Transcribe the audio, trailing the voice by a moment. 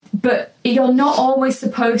but you're not always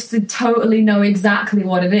supposed to totally know exactly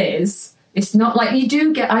what it is. It's not like I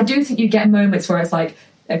do think you get moments where it's like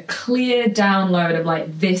a clear download of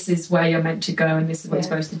like, this is where you're meant to go and this is what you're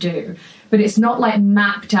supposed to do. But it's not like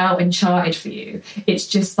mapped out and charted for you. It's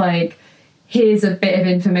just like, here's a bit of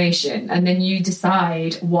information, and then you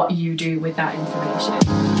decide what you do with that information.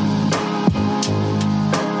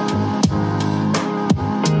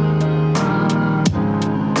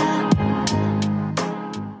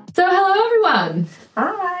 So hello everyone.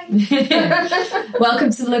 Hi.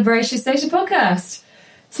 Welcome to the Liberation Station podcast.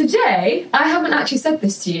 Today, I haven't actually said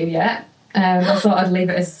this to you yet. I thought I'd leave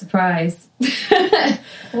it as a surprise. Because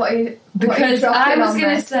I was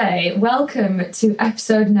going to say, welcome to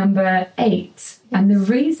episode number 8. And the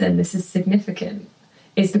reason this is significant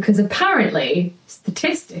is because apparently,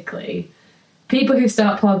 statistically, people who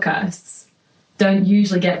start podcasts don't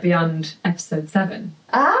usually get beyond episode 7.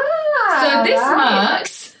 So this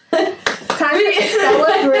marks... Time for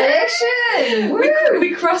celebration!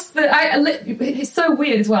 we crossed the... it's so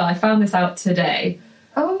weird as well. I found this out today.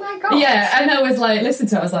 Oh my god. Yeah, and I was like, listen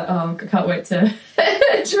to it, I was like, oh, I can't wait to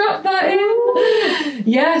drop that in.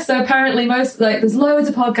 Yeah, so apparently there's loads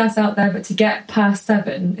of podcasts out there, but to get past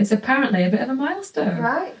 7 is apparently a bit of a milestone.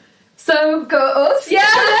 Right. So go us. Yeah,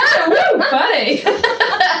 I know. Woo, funny.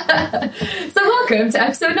 So welcome to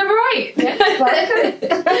episode number 8. Yes,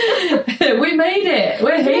 welcome. We made it.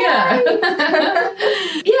 We're here.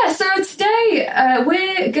 Yeah, so today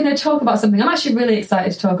we're going to talk about something. I'm actually really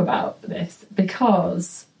excited to talk about this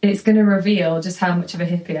because it's going to reveal just how much of a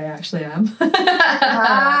hippie I actually am.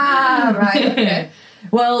 Right. Okay.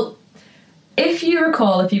 Well, if you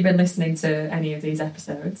recall, if you've been listening to any of these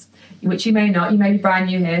episodes, which you may not, you may be brand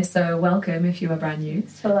new here, so welcome if you are brand new.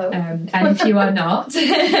 Hello. And if you are not,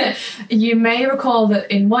 you may recall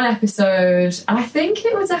that in one episode, I think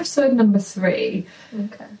it was episode number 3.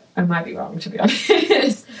 Okay. I might be wrong, to be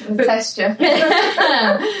honest. We'll test you.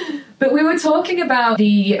 But we were talking about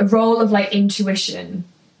the role of like intuition.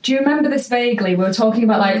 Do you remember this vaguely? We were talking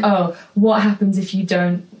about like, what happens if you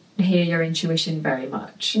don't hear your intuition very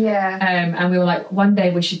much? Yeah. And we were like, one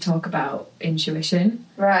day we should talk about intuition.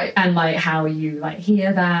 Right. And like how you like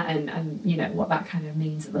hear that and you know what that kind of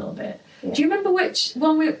means a little bit. Yeah. Do you remember which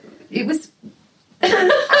one it was? Now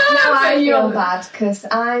I feel bad because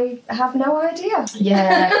I have no idea.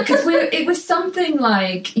 Yeah, because it was something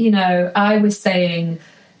like, you know, I was saying,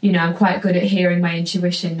 you know, I'm quite good at hearing my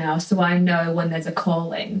intuition now, so I know when there's a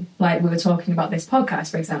calling. Like we were talking about this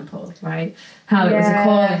podcast, for example, right? How it was a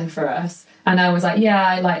calling for us, and I was like,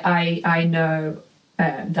 I know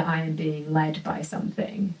that I am being led by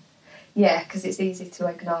something. Yeah, because it's easy to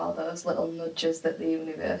ignore those little nudges that the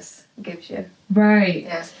universe gives you. Right.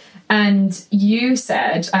 Yeah. And you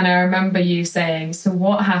said, and I remember you saying, so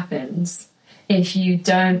what happens if you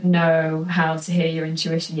don't know how to hear your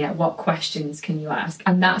intuition yet? What questions can you ask?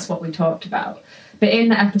 And that's what we talked about. But in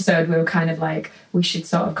the episode, we were kind of like, we should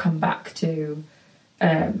sort of come back to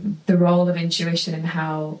the role of intuition and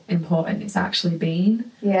how important it's actually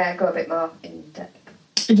been. Yeah, go a bit more in depth.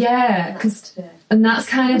 Yeah, and that's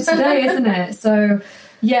kind of today, isn't it? So,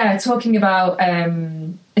 yeah, talking about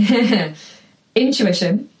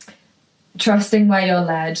intuition, trusting where you're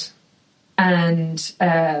led, and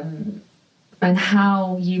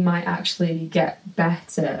how you might actually get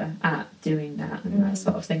better at doing that and that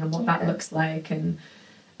sort of thing, and what that looks like, and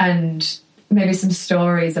maybe some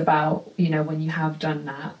stories about, you know, when you have done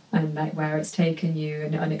that and like where it's taken you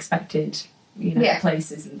and unexpected, you know,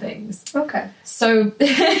 places and things. Okay. So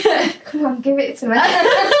come on, give it to me.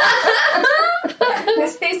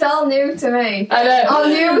 This is all new to me. I know. All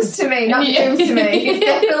news to me, not new to me. It's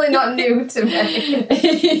definitely not new to me.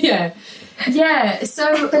 Yeah.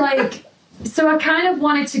 So I kind of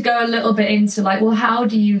wanted to go a little bit into like, well, how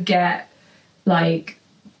do you get like,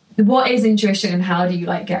 what is intuition and how do you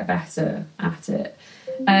like get better at it?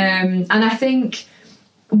 And I think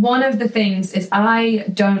one of the things is I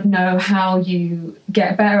don't know how you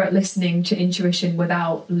get better at listening to intuition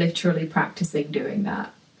without literally practicing doing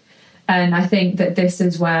that. And I think that this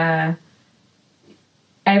is where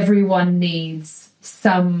everyone needs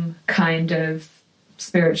some kind of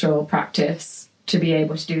spiritual practice to be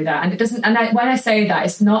able to do that. And it doesn't, when I say that,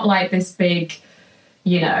 it's not like this big,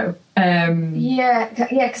 you know...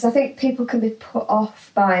 because I think people can be put off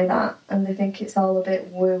by that and they think it's all a bit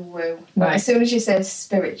woo-woo. Right. As soon as you say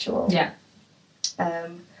spiritual... but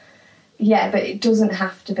it doesn't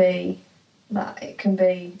have to be that. It can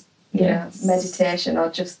be, you know, meditation or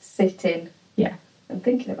just sitting and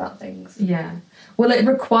thinking about things. Yeah. Well, it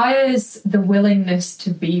requires the willingness to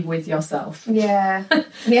be with yourself. Yeah.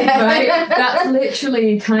 Yeah. Right? That's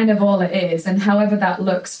literally kind of all it is. And however that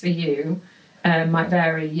looks for you might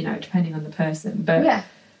vary, you know, depending on the person. But, yeah.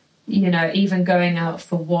 you know, even going out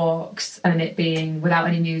for walks and it being without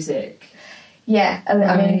any music. Yeah.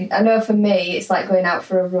 I mean, I know for me, it's like going out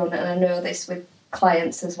for a run, and I know this with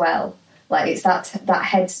clients as well. Like, it's that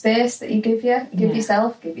headspace that you give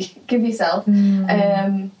yourself.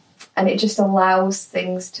 And it just allows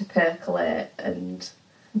things to percolate, and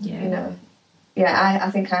you know, I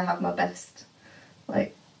think I have my best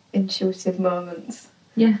like intuitive moments.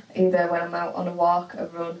 Yeah. Either when I'm out on a walk, a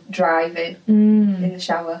run, driving, in the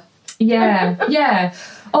shower. Yeah, yeah.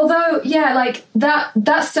 Although, yeah, like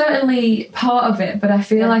that's certainly part of it, but I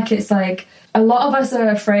feel like it's like a lot of us are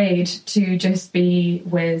afraid to just be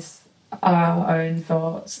with our own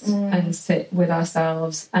thoughts and sit with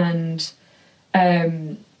ourselves, and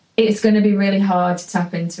it's going to be really hard to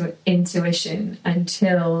tap into intuition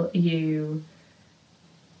until you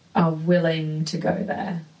are willing to go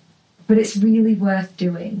there. But it's really worth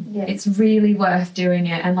doing. Yeah. It's really worth doing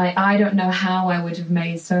it. And like, I don't know how I would have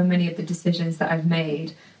made so many of the decisions that I've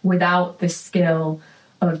made without the skill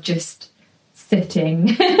of just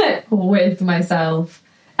sitting with myself.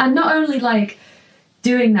 And not only like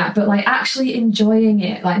doing that, but like actually enjoying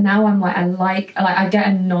it. Like now I'm like, I get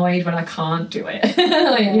annoyed when I can't do it.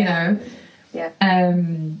 Like, you know. Yeah.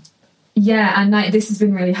 Yeah, and like this has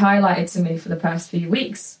been really highlighted to me for the past few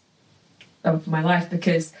weeks of my life,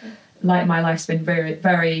 because like my life's been very,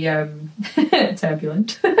 very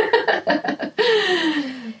turbulent.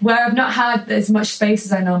 Where I've not had as much space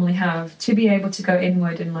as I normally have to be able to go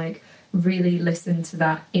inward and like really listen to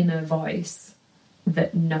that inner voice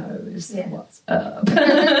that knows what's up.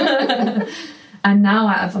 And now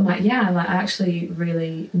I'm like, I actually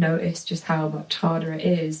really notice just how much harder it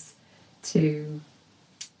is to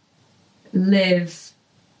live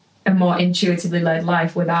a more intuitively led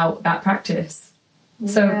life without that practice.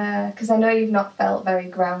 So, yeah, because I know you've not felt very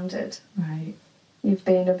grounded. Right. You've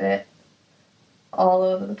been a bit all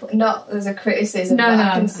over the place. Not as a criticism, but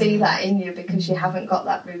I can see that in you because you haven't got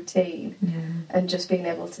that routine. Yeah. And just being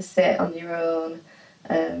able to sit on your own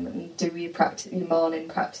and do your morning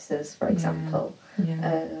practices, for example. Yeah.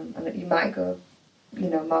 And you might go, you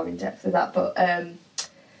know, more in depth with that, but I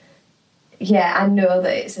know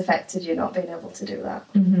that it's affected you not being able to do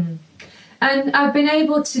that. Mm-hmm. And I've been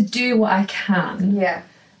able to do what I can. Yeah.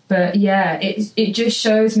 But yeah, it just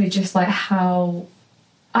shows me just like how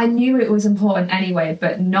I knew it was important anyway,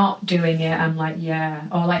 but not doing it, I'm like,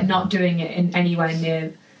 or like not doing it in anywhere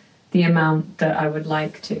near the amount that I would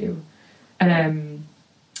like to,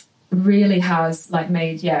 really has like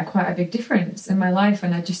made, quite a big difference in my life.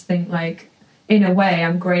 And I just think like, in a way,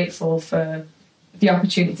 I'm grateful for the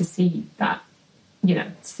opportunity to see that, you know,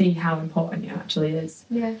 see how important it actually is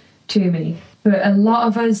to me. But a lot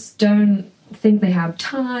of us don't think they have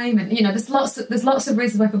time, and you know, there's lots of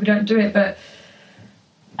reasons why people don't do it. But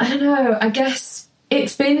I don't know, I guess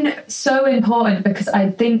it's been so important because I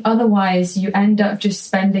think otherwise you end up just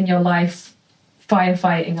spending your life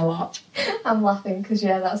firefighting a lot. I'm laughing because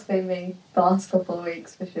that's been me the last couple of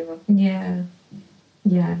weeks for sure. Yeah.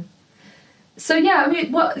 So I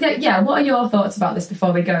mean, what are your thoughts about this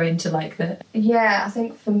before we go into like the? Yeah, I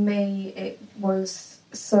think for me it was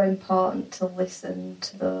so important to listen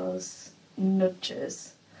to those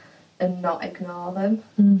nudges and not ignore them,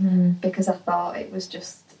 because I thought it was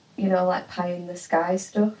just, you know, like pie in the sky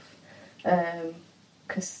stuff.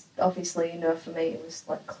 Because obviously, you know, for me it was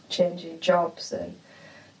like changing jobs and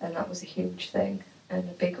that was a huge thing and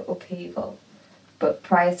a big upheaval. But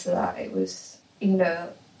prior to that, it was, you know,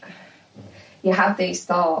 you have these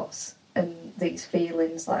thoughts and these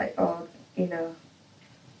feelings like, oh, you know,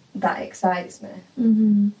 that excites me.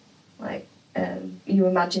 Mm-hmm. Like, you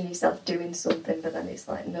imagine yourself doing something, but then it's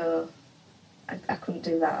like, no, I couldn't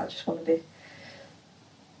do that. I just want to be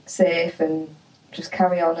safe and just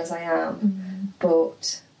carry on as I am. Mm-hmm.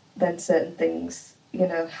 But then certain things, you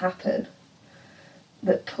know, happen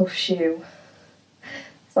that push you.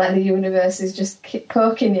 It's like the universe is just keep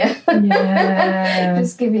poking you. Yeah.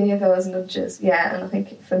 Just giving you those nudges. Yeah, and I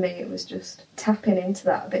think for me it was just tapping into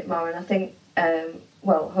that a bit more. And I think,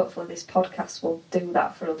 hopefully this podcast will do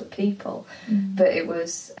that for other people. But it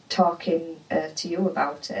was talking to you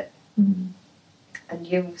about it. And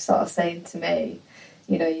you sort of saying to me,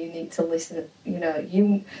 you know, you need to listen, you know, do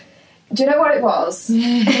you know what it was?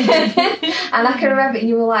 And I can remember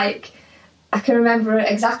you were like, I can remember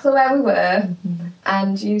exactly where we were,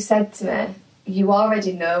 and you said to me, you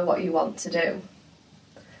already know what you want to do.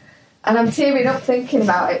 And I'm tearing up thinking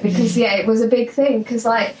about it because, yeah, it was a big thing. Because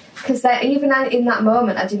even in that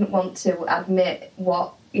moment, I didn't want to admit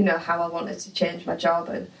what, you know, how I wanted to change my job.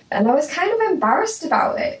 And I was kind of embarrassed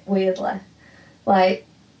about it, weirdly. Like,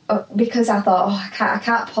 because I thought, I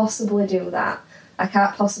can't possibly do that. I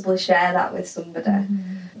can't possibly share that with somebody.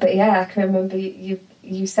 Mm-hmm. But yeah, I can remember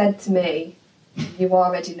you said to me, you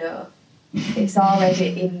already know. It's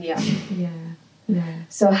already in you. Yeah.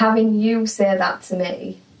 So having you say that to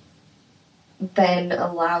me then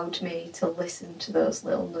allowed me to listen to those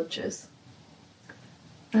little nudges.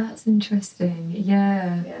 That's interesting.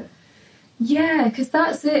 Yeah, because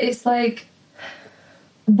that's it. It's like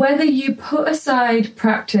whether you put aside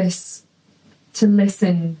practice to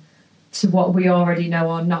listen to what we already know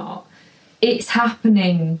or not, it's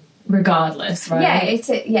happening regardless, right?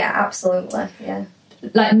 Yeah, absolutely. Yeah.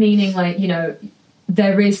 Like meaning, like, you know,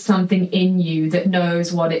 there is something in you that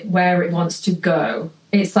knows where it wants to go.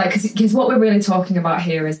 It's like, because what we're really talking about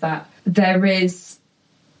here is that there is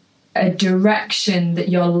a direction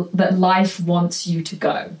that life wants you to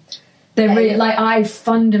go. Like, I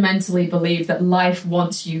fundamentally believe that life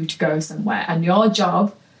wants you to go somewhere, and your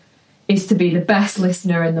job is to be the best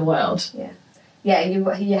listener in the world. Yeah,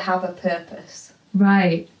 you have a purpose.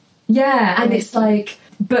 Right. Yeah, and it's like,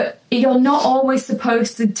 but you're not always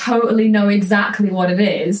supposed to totally know exactly what it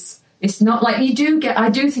is. It's not like I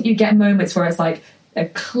do think you get moments where it's like a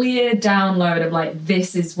clear download of like,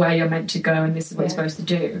 this is where you're meant to go and this is what you're supposed to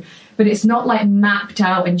do. But it's not like mapped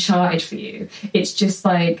out and charted for you. It's just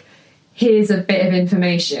like, here's a bit of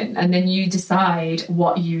information, and then you decide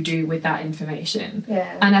what you do with that information.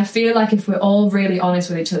 Yeah. And I feel like if we're all really honest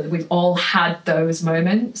with each other, we've all had those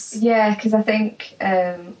moments. Yeah, because I think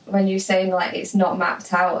when you're saying like it's not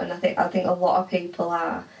mapped out, and I think a lot of people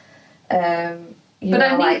are. I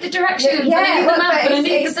need the directions. Yeah, I need the map. But I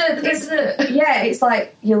need the. Yeah, it's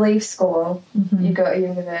like you leave school, mm-hmm. you go to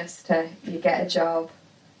university, you get a job,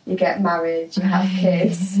 you get married, you have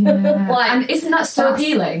kids. Yeah. And isn't that so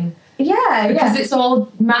appealing? Yeah, because it's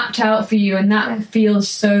all mapped out for you, and that feels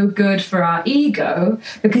so good for our ego,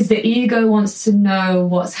 because the ego wants to know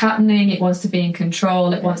what's happening, it wants to be in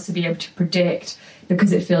control, it wants to be able to predict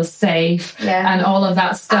because it feels safe and all of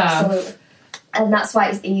that stuff. Absolutely. And that's why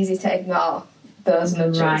it's ezy to ignore those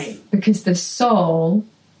nudges. Right, because the soul,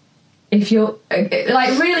 if you're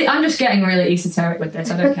like, really, I'm just getting really esoteric with this,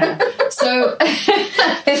 I don't care. So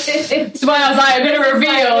that's why I was like, I'm going to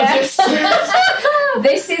reveal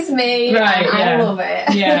this is me, right? I love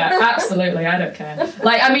it. Yeah, absolutely. I don't care.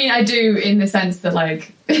 Like, I mean, I do in the sense that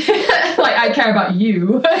like I care about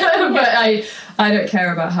you, but I don't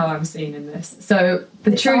care about how I'm seen in this. So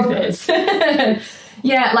the truth is,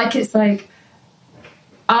 like, it's like,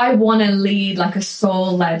 I want to lead like a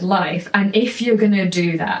soul-led life, and if you're going to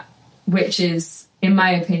do that, which is, in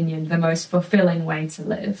my opinion, the most fulfilling way to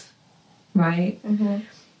live, right? Mm-hmm.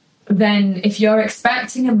 Then if you're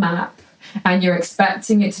expecting a map and you're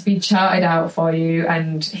expecting it to be charted out for you,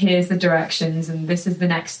 and here's the directions and this is the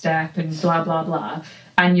next step and blah, blah, blah,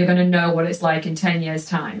 and you're going to know what it's like in 10 years'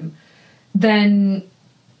 time, then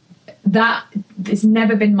that has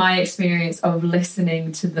never been my experience of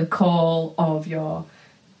listening to the call of your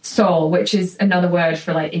soul, which is another word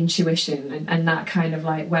for like intuition and that kind of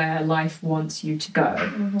like where life wants you to go.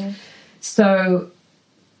 Mm-hmm. So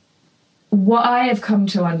what I have come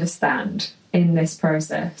to understand in this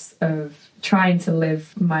process of trying to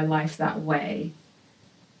live my life that way,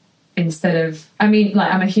 instead of, I mean,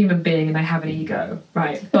 like, I'm a human being and I have an ego,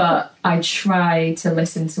 right? But I try to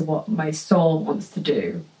listen to what my soul wants to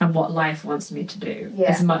do and what life wants me to do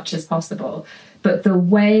as much as possible. But the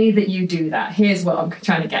way that you do that, here's what I'm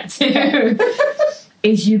trying to get to,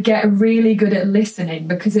 is you get really good at listening,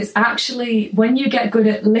 because it's actually, when you get good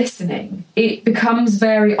at listening, it becomes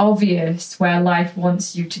very obvious where life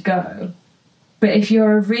wants you to go. But if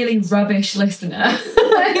you're a really rubbish listener,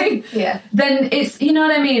 then it's, you know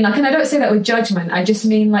what I mean? Like, and I don't say that with judgment. I just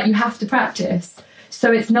mean, like, you have to practice.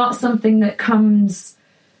 So it's not something that comes,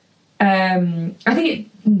 I think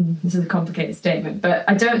this is a complicated statement, but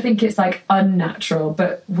I don't think it's like unnatural,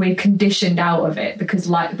 but we're conditioned out of it because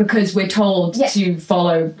we're told to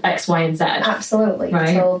follow X, Y, and Z. Absolutely.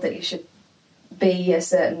 Right? You're told that you should be a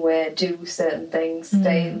certain way, do certain things,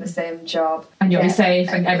 stay in the same job. And you'll be safe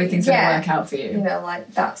and everything's going to work out for you. You know,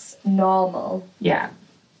 like, that's normal. Yeah.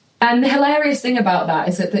 And the hilarious thing about that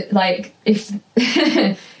is that like, if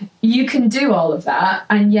you can do all of that,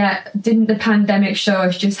 and yet didn't the pandemic show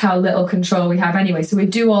us just how little control we have anyway? So we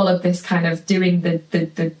do all of this kind of doing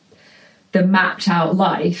the mapped out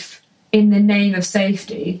life in the name of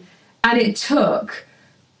safety, and it took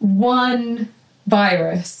one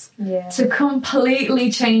virus Yeah. to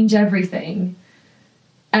completely change everything,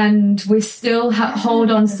 and we still hold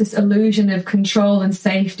on to this illusion of control and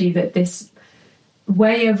safety, that this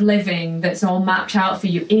way of living that's all mapped out for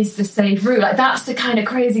you is the safe route. Like, that's the kind of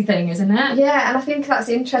crazy thing, isn't it? Yeah, and I think that's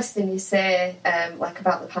interesting you say, like,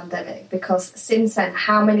 about the pandemic, because since then,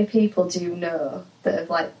 how many people do you know that have,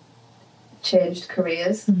 like, changed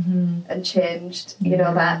careers and changed, you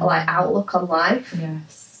know, their, like, outlook on life?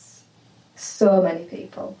 Yes. So many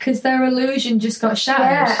people. Because their illusion just got shattered.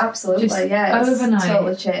 Yeah, absolutely. Just yeah, it's overnight.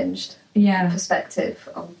 totally changed Yeah. perspective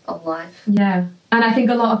on life. Yeah. And I think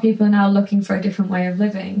a lot of people are now looking for a different way of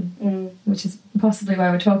living, which is possibly why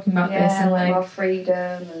we're talking about this. And like like more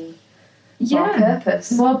freedom and more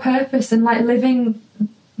purpose. More purpose, and like living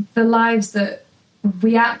the lives that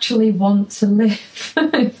we actually want to live,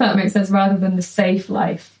 if that makes sense, rather than the safe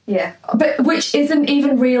life. Yeah. But which isn't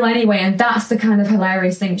even real anyway, and that's the kind of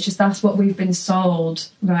hilarious thing. It's just that's what we've been sold,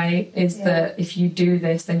 right? Is that if you do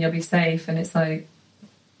this, then you'll be safe. And it's like,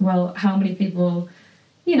 well, how many people,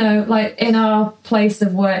 you know, like in our place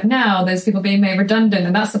of work now, there's people being made redundant,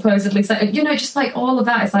 and that's supposedly, you know, just like all of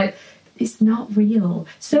that. It's like, it's not real.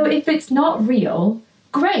 So if it's not real,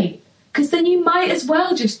 great, because then you might as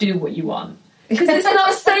well just do what you want. Because it's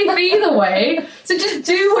not safe either way. So just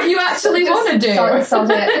do what you actually want to do. Sod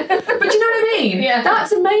it. But you know what I mean? Yeah.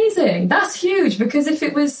 That's amazing. That's huge. Because if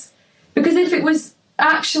it was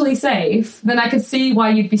actually safe, then I could see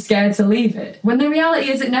why you'd be scared to leave it. When the reality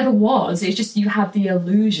is it never was. It's just you had the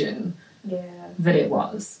illusion that it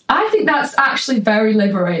was. I think that's actually very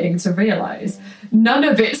liberating to realise. None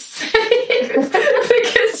of it's safe.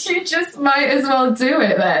 Because you just might as well do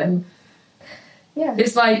it then. Yeah.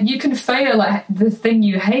 It's like you can fail at the thing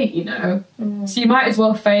you hate, you know. So you might as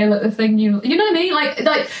well fail at the thing you know what I mean?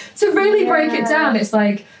 Like to really break it down, it's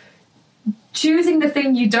like choosing the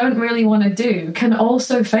thing you don't really want to do can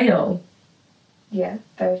also fail. Yeah,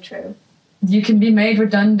 very true. You can be made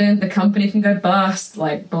redundant, the company can go bust,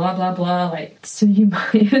 like blah blah blah, like so you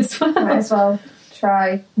might as well. Might as well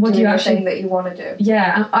try what do you the actually thing that you want to do.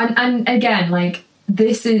 Yeah, and again, like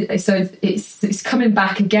this is so it's coming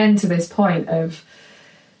back again to this point of,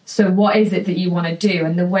 so what is it that you want to do?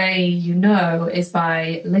 And the way you know is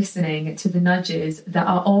by listening to the nudges that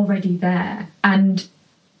are already there. And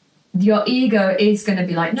your ego is going to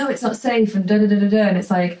be like, no, it's not safe, and da-da-da-da-da. And it's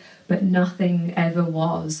like, but nothing ever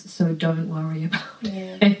was, so don't worry about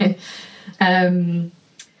it.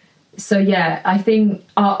 So yeah, I think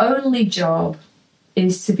our only job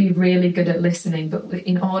is to be really good at listening. But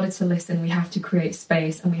in order to listen, we have to create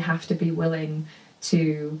space, and we have to be willing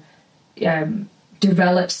to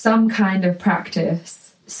develop some kind of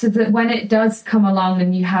practice, so that when it does come along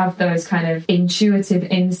and you have those kind of intuitive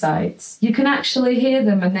insights, you can actually hear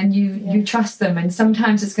them, and then you trust them. And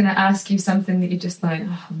sometimes it's going to ask you something that you're just like,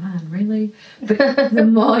 oh man, really? But the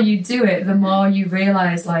more you do it, the more you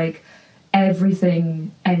realise like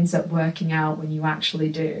everything ends up working out when you actually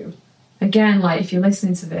do. Again, like if you're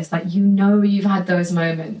listening to this, like you know you've had those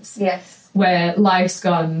moments where life's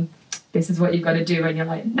gone, this is what you've got to do, and you're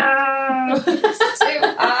like, no, it's too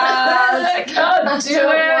hard, I can't do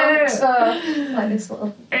it. Like this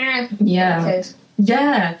little kid.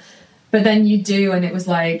 Yeah. But then you do, and it was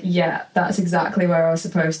like, yeah, that's exactly where I was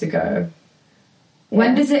supposed to go. Yeah.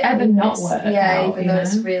 When does it ever not work? Yeah, even though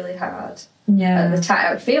it's really hard. Yeah. At the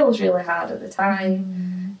time, it feels really hard at the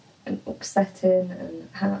time, and upsetting and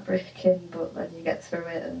heartbreaking, but then you get through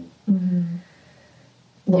it, and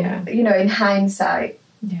you know, in hindsight.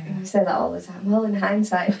 Yeah. We say that all the time. Well, in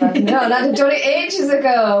hindsight, if I'd known, I'd have done it ages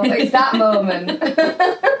ago. It's that moment.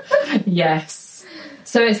 Yes.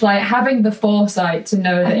 So it's like having the foresight to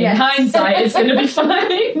know that in hindsight it's going to be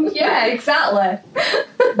fine. Yeah, exactly.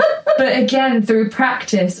 But again, through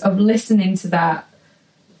practice of listening to that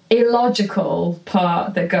illogical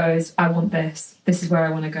part that goes, I want this. This is where I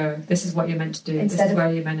want to go. This is what you're meant to do. Instead this is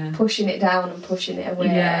where you're meant to... pushing it down and pushing it away.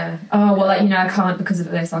 Yeah. Oh, well, like, you know, I can't because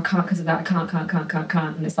of this. I can't because of that. I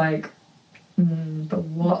can't. And it's like, but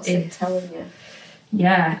what's it telling you?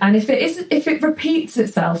 Yeah. And if it repeats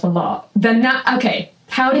itself a lot, then that... Okay,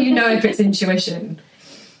 how do you know if it's intuition?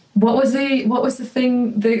 What was the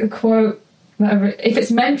thing, the quote? If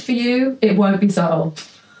it's meant for you, it won't be subtle.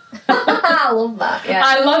 I love that. Yeah,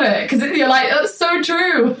 I love it because you're like, that's so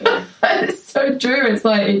true. Yeah. It's so true. It's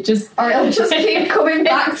like it just, or it'll just keep coming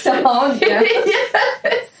back to haunt you.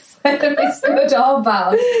 Yes, whether it's good or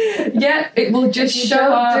bad. Yeah, it will just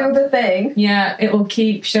show up. Do the thing. Yeah, it will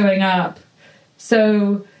keep showing up.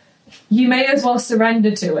 So you may as well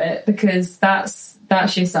surrender to it because that's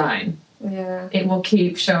your sign. Yeah, it will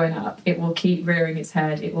keep showing up. It will keep rearing its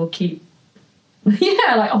head. It will keep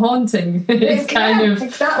Yeah, like haunting is kind of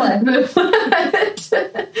exactly the word.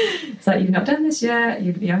 It's like, you've not done this yet,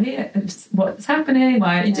 you're here, what's happening,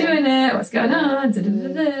 why aren't you doing it, what's going on,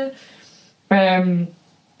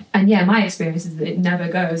 and yeah, my experience is that it never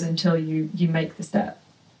goes until you make the step.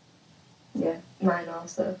 Yeah, mine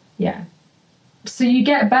also. Yeah. So you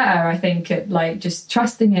get better, I think, at like just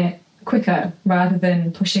trusting it quicker rather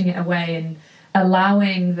than pushing it away, and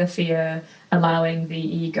allowing the fear, allowing the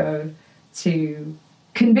ego to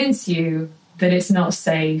convince you that it's not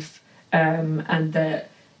safe, and that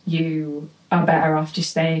you are better off just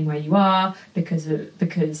staying where you are because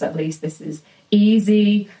at least this is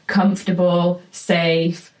easy, comfortable,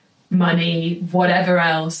 safe, money, whatever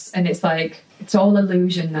else. And it's like, it's all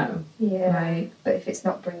illusion though. Yeah. Right? But if it's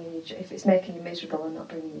not bringing you, if it's making you miserable and not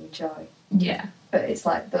bringing you joy. Yeah. But it's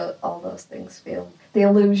like all those things feel, the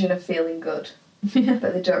illusion of feeling good,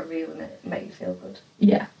 but they don't really make you feel good.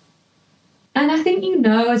 Yeah. And I think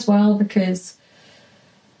as well, because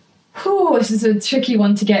this is a tricky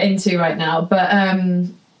one to get into right now, but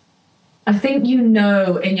I think in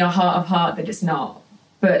your heart of heart that it's not.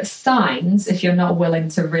 But signs, if you're not willing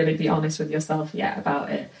to really be honest with yourself yet about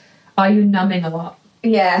it, are you numbing a lot?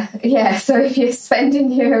 Yeah. So if you're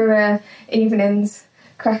spending your evenings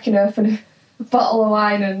cracking open a bottle of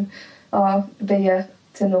wine or beer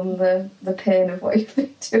to numb the pain of what you've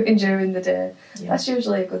been doing during the day, that's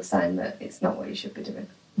usually a good sign that it's not what you should be doing.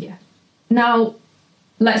 Yeah. Now,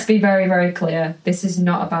 let's be very, very clear. This is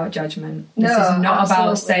not about judgment. This is not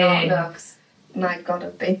about saying... No, my God,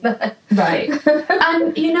 I've been there. Right.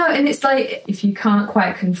 And, and it's like, if you can't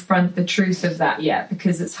quite confront the truth of that yet,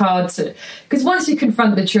 because it's hard to... Because once you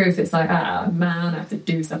confront the truth, it's like, man, I have to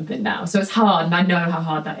do something now. So it's hard, and I know how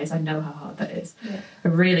hard that is. Yeah. I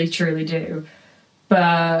really, truly do.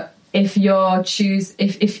 But if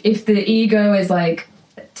if the ego is like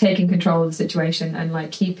taking control of the situation and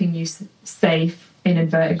like keeping you safe in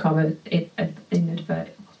inverted commas,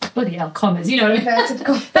 bloody hell, commas, you know what I mean? Inverted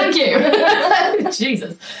commas. Thank you.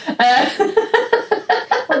 Jesus. We'll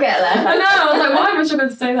get there. I know, I was like, why am I struggling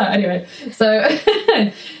to say that? Anyway, so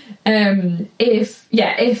if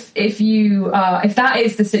that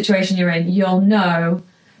is the situation you're in, you'll know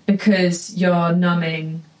because you're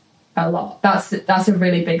numbing a lot. That's a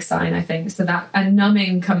really big sign, I think. So and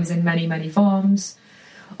numbing comes in many, many forms,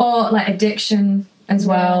 or like addiction as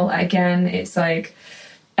well. Again, it's like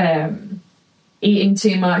eating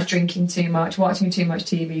too much, drinking too much, watching too much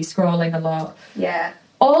TV, scrolling a lot. Yeah.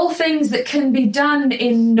 All things that can be done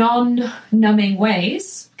in non-numbing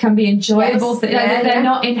ways can be enjoyable. Yes. They're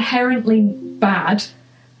not inherently bad.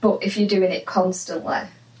 But if you're doing it constantly,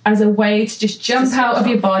 as a way to just jump out of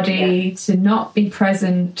your body, to not be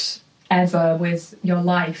present ever with your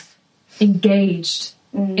life, engaged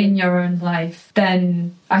in your own life,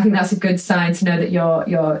 then I think that's a good sign to know that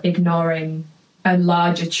you're ignoring a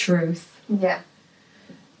larger truth. Yeah.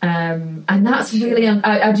 And that's really...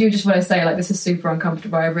 I do just want to say, like, this is super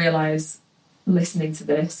uncomfortable. I realise, listening to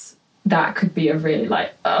this, that could be a really,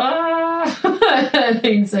 like,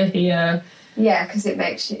 thing to hear. Yeah, because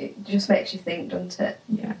it just makes you think, doesn't it?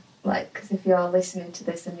 Yeah. Like, because if you're listening to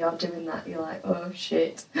this and you're doing that, you're like, oh,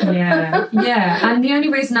 shit. Yeah. And the only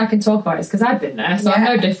reason I can talk about it is because I've been there, so I'm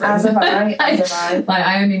no different. As have I. Like,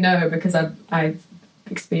 I only know because I've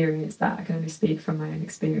experienced that. I can only speak from my own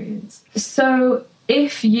experience. So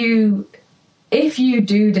if you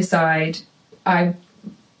do decide,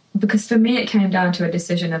 because for me it came down to a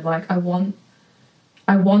decision of like, I want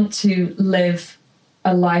to live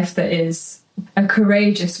a life that is a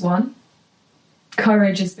courageous one.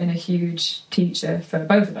 Courage has been a huge teacher for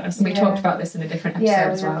both of us, and we talked about this in a different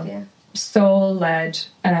episode as well. Yeah. Soul-led,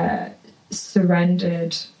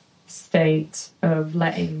 surrendered state of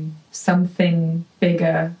letting something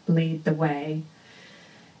bigger lead the way.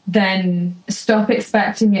 Then stop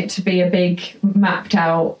expecting it to be a big mapped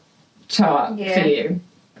out chart for you.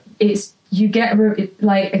 You get,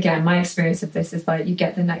 like, again, my experience of this is like, you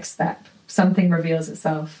get the next step. Something reveals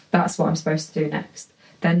itself. That's what I'm supposed to do next.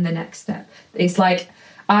 Then the next step. It's like,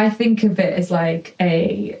 I think of it as like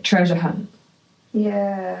a treasure hunt.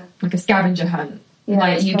 Yeah. Like a scavenger hunt. Yeah,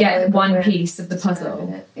 like you get one piece of the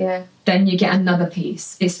puzzle. Yeah. Then you get another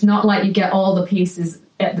piece. It's not like you get all the pieces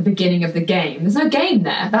at the beginning of the game. There's no game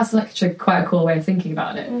there. That's like quite a cool way of thinking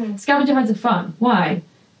about it. Scavenger hunts are fun. Why?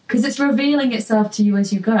 Because it's revealing itself to you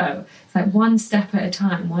as you go. It's like one step at a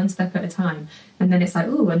time. And then it's like,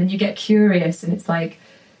 ooh, and then you get curious, and it's like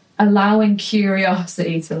allowing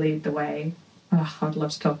curiosity to lead the way. Oh, I'd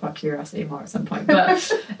love to talk about curiosity more at some point.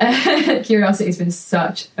 But curiosity has been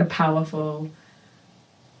such a powerful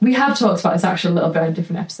we have talked about this actually a little bit in a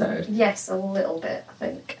different episode. Yes, a little bit, I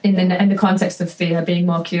think. In the context of fear, being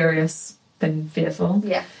more curious than fearful.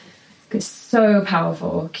 Yeah. It's so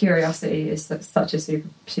powerful. Curiosity is such a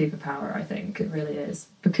superpower, I think. It really is.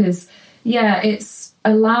 Because, it's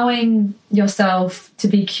allowing yourself to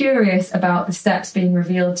be curious about the steps being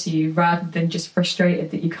revealed to you rather than just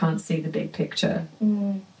frustrated that you can't see the big picture.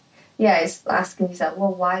 Yeah, it's asking yourself,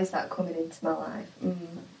 well, why is that coming into my life?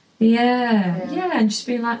 Yeah, and just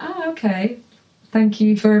being like, oh, okay, thank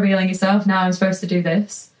you for revealing yourself. Now I'm supposed to do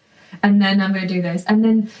this, and then I'm going to do this, and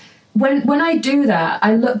then when I do that,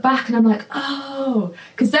 I look back and I'm like, oh,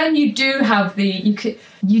 because then you do have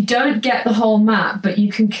you don't get the whole map, but you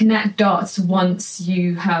can connect dots once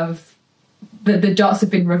you have the dots have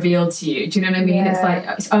been revealed to you. Do you know what I mean? It's like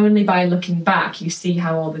it's only by looking back you see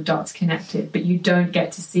how all the dots connected, but you don't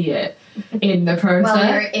get to see it in the process.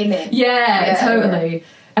 Well, you're in it. Yeah, totally. Yeah.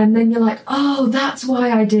 And then you're like, oh, that's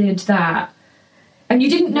why I did that. And you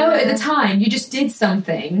didn't know it at the time. You just did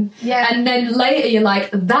something. Yeah. And then later you're like,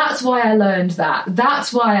 that's why I learned that.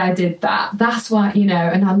 That's why I did that. That's why,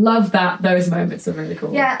 and I love that. Those moments are really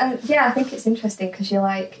cool. Yeah, I think it's interesting because you're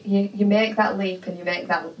like, you make that leap and you make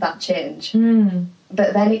that change.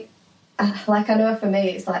 But then, I know for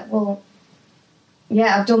me, it's like, well,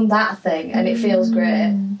 yeah, I've done that thing and it feels great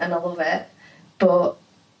and I love it. But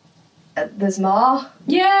there's more.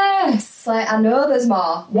 Yes. It's like, I know there's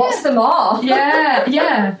more. What's the more?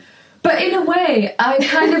 Yeah. But in a way, I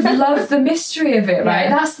kind of love the mystery of it, right?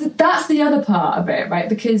 That's the other part of it, right?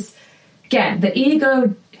 Because, again, the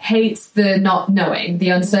ego hates the not knowing, the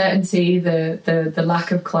uncertainty, the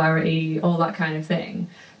lack of clarity, all that kind of thing.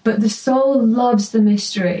 But the soul loves the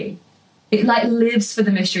mystery. It lives for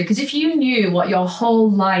the mystery, because if you knew what your whole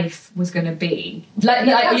life was going to be, like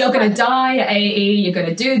you're going to die at 80, you're going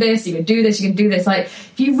to do this, you're going to do this, you're going to do this. Like,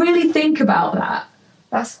 if you really think about that,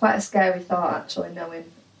 that's quite a scary thought, actually, knowing.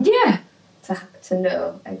 Yeah, to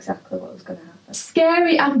know exactly what was going to happen.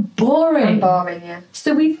 Scary and boring. Yeah.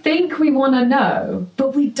 So we think we want to know,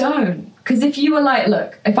 but we don't. Because if you were like,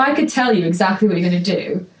 look, if I could tell you exactly what you're going to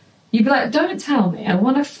do, you'd be like, don't tell me. I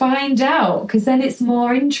want to find out, because then it's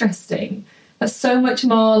more interesting. That's so much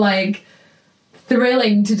more,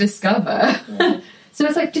 thrilling to discover. Yeah. So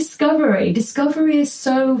it's like discovery. Discovery is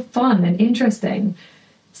so fun and interesting.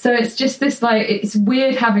 So it's just this, it's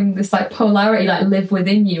weird having this, polarity, live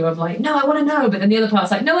within you of, no, I want to know. But then the other part's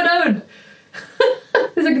like, no, I don't.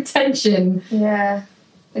 There's a tension. Yeah.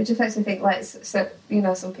 It just makes me think, some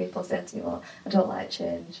people say to you, well, I don't like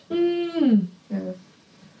change.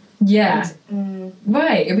 Yeah.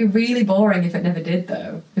 Right. It'd be really boring if it never did,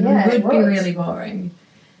 though. It would be really boring.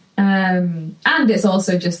 And it's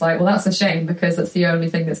also just well, that's a shame, because that's the only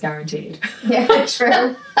thing that's guaranteed. Yeah,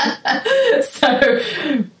 true. So,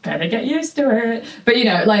 better get used to it. But,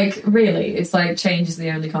 really, it's change is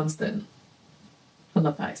the only constant. I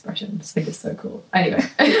love that expression. I just think it's so cool. Anyway.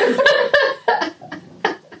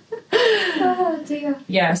 Oh, dear.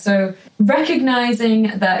 Yeah, so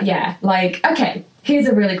recognising that, okay, here's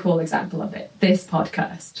a really cool example of it. This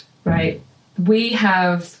podcast, right? We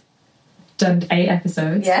have done 8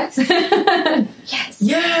 episodes. Yes. Yes.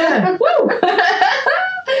 Yeah. Woo!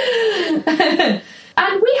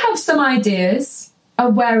 And we have some ideas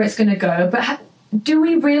of where it's going to go, but do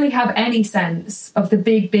we really have any sense of the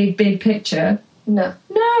big, big, big picture? No.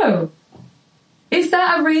 No. Is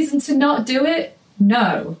that a reason to not do it?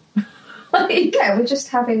 No. Yeah, we're just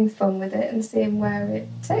having fun with it and seeing where it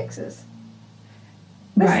takes us.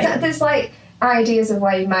 There's ideas of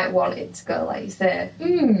where you might want it to go, like you say.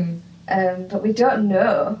 But we don't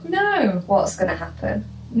know what's going to happen.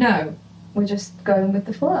 No. We're just going with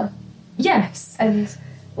the flow. Yes. And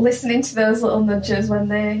listening to those little nudges when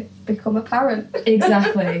they become apparent.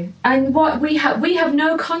 Exactly. And what we have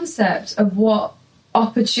no concept of what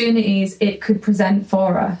opportunities it could present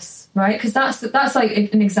for us, right? Because that's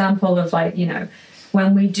an example of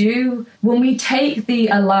when we take the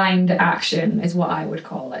aligned action, is what I would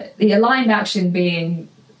call it. The aligned action being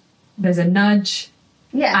there's a nudge,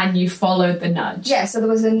 and you followed the nudge. Yeah, so there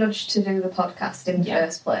was a nudge to do the podcast in the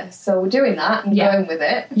first place. So we're doing that and going with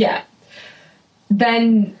it. Yeah.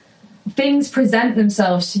 Then things present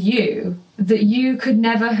themselves to you that you could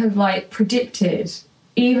never have predicted.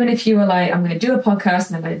 Even if you were I'm going to do a podcast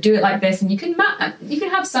and I'm going to do it like this, and you can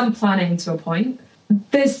have some planning to a point.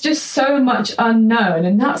 There's just so much unknown,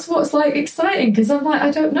 and that's what's exciting, because I'm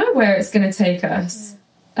I don't know where it's going to take us.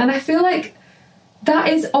 And I feel that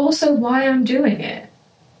is also why I'm doing it.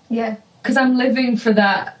 Yeah. Because I'm living for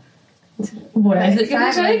that. Where is it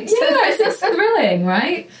going to take? Yeah, it's thrilling,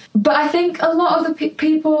 right? But I think a lot of the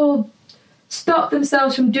people stop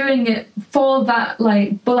themselves from doing it for that,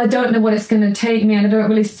 like, well, I don't know what it's going to take me and I don't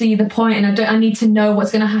really see the point and I need to know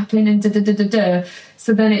what's going to happen and da-da-da-da-da.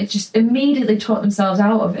 So then it just immediately taught themselves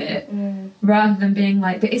out of it rather than being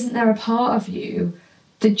like, but isn't there a part of you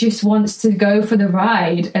that just wants to go for the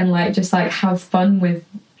ride and like just like have fun with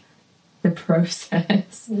the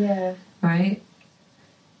process? Yeah. Right?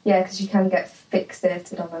 Yeah, because you can get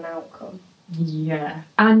fixated on an outcome. Yeah.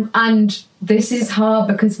 And this is hard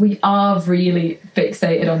because we are really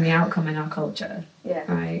fixated on the outcome in our culture. Yeah.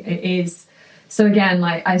 Right? It is. So again,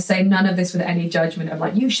 like I say, none of this with any judgment of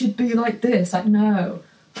like, you should be like this. Like, no.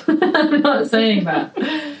 I'm not saying that.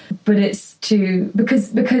 But it's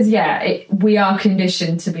because we are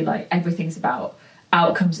conditioned to be like, everything's about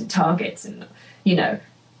outcomes and targets and, you know,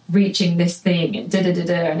 reaching this thing and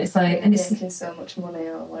da-da-da-da, and it's like, and it's making so much money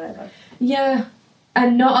or whatever. Yeah,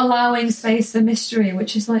 and not allowing space for mystery,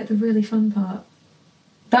 which is like the really fun part.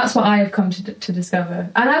 That's what I have come to discover,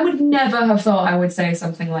 and I would never have thought I would say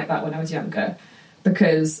something like that when I was younger,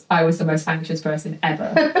 because I was the most anxious person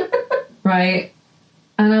ever, right?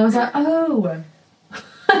 And I was like, oh,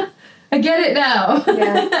 I get it now.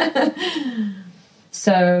 Yeah.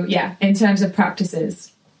 So yeah, in terms of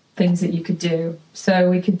practices, things that you could do. So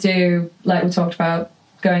we could do, like we talked about,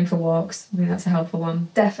 going for walks. I think that's a helpful one.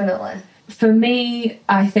 Definitely. For me,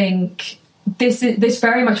 I think this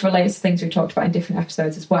very much relates to things we've talked about in different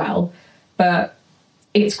episodes as well, but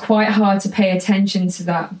it's quite hard to pay attention to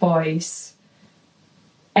that voice,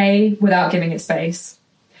 A, without giving it space,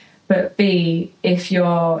 but B, if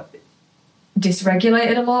you're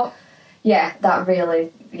dysregulated a lot. Yeah, that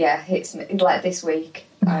really, hits me. Like this week,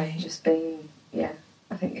 Right. I've just been,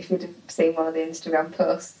 I think if you'd have seen one of the Instagram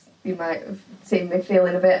posts, you might have seen me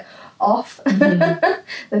feeling a bit off. Mm-hmm.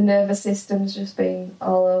 The nervous system's just been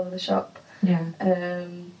all over the shop. Yeah.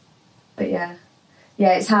 But yeah,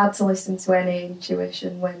 it's hard to listen to any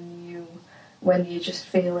intuition when you're just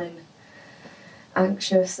feeling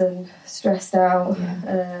anxious and stressed out.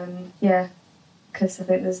 Yeah. Because I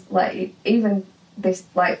think there's like even this,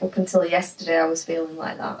 like up until yesterday I was feeling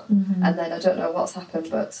like that, and then I don't know what's happened,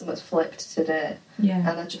 but something's flipped today, and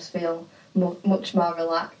I just feel much more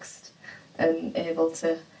relaxed and able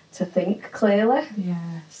to think clearly.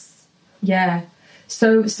 Yes. Yeah.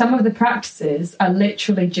 So some of the practices are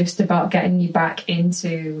literally just about getting you back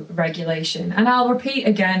into regulation, and I'll repeat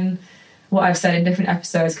again what I've said in different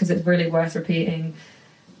episodes because it's really worth repeating.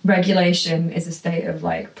 Regulation is a state of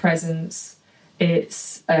like presence.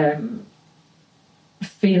 It's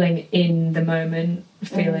feeling in the moment,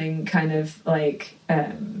 feeling kind of like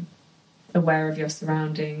aware of your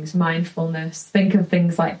surroundings, mindfulness, think of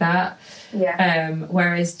things like that.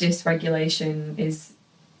 Whereas dysregulation is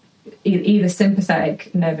either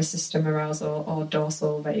sympathetic nervous system arousal or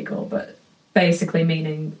dorsal vagal, but basically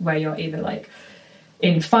meaning where you're either like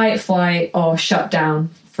in fight, flight, or shut down,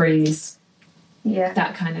 freeze,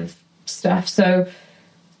 that kind of stuff. So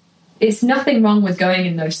it's nothing wrong with going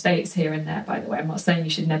in those states here and there, by the way. I'm not saying you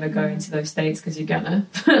should never go into those states because you're gonna,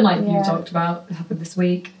 like you talked about, it happened this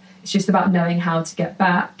week. It's just about knowing how to get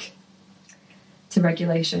back to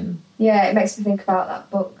regulation. Yeah, it makes me think about that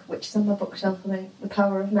book, which is on my bookshelf, I think, The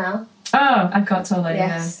Power of Now. Oh, I've got totally,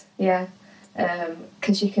 yes, yeah.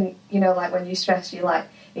 Because you can, like when you stress, you're like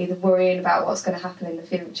either worrying about what's going to happen in the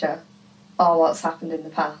future or what's happened in the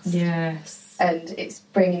past. Yes. And it's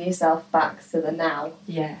bringing yourself back to the now.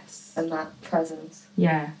 Yes. And that presence.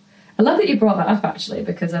 Yeah. I love that you brought that up, actually,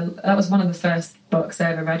 because that was one of the first books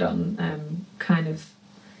I ever read on kind of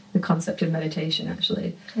the concept of meditation,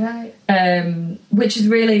 actually. Right. Which is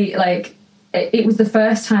really, like, it was the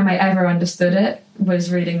first time I ever understood it,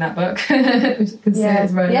 was reading that book. It's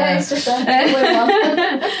just a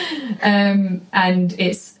and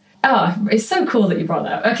it's so cool that you brought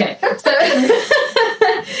that up. Okay. So,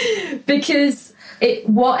 because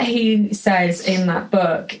what he says in that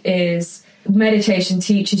book is meditation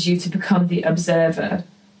teaches you to become the observer.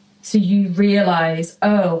 So you realise,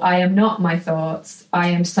 I am not my thoughts. I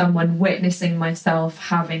am someone witnessing myself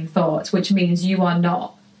having thoughts, which means you are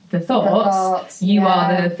not the thoughts. You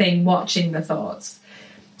are the thing watching the thoughts.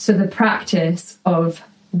 So the practice of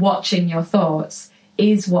watching your thoughts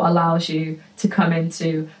is what allows you to come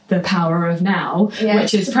into the power of now,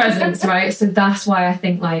 which is presence, right? So that's why I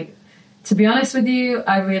think, like, to be honest with you,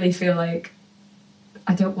 I really feel like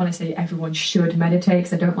I don't want to say everyone should meditate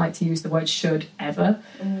because I don't like to use the word should ever.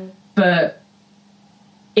 But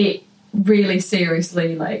it really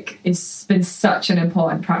seriously, like, it's been such an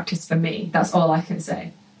important practice for me. That's all I can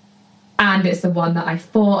say. And it's the one that I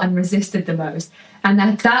fought and resisted the most. And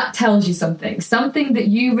that tells you something. Something that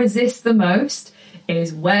you resist the most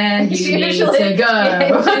is where It's you need usually- to go. Yeah,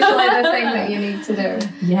 it's usually the thing that you need to do.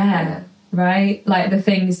 Yeah. Right? Like the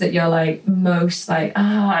things that you're like most like,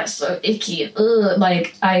 it's so icky. Ugh.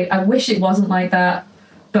 Like I wish it wasn't like that,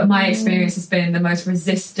 but my experience has been the most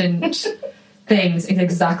resistant things is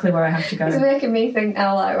exactly where I have to It's go. making me think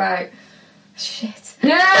now, like, right, shit.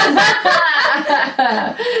 Yeah.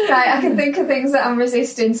 Right, I can think of things that I'm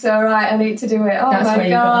resisting, so right, I need to do it. Oh That's my where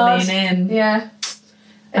god. you've got to lean in. Yeah.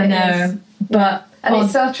 I It know. is. But And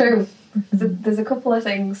it's so true. There's a couple of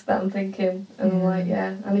things that I'm thinking, and I'm like,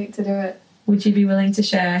 yeah, I need to do it. would you be willing to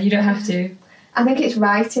share? You don't have to. I think it's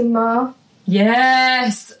writing more.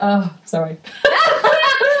 Yes. Oh, sorry.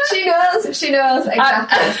 She knows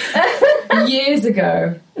exactly. Years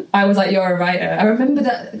ago, I was like, "You're a writer." I remember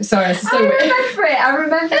that. Sorry, it's so I weird. remember it. I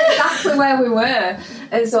remember exactly where we were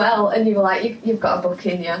as well. And you were like, you've got a book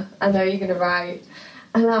in you. I know you're going to write.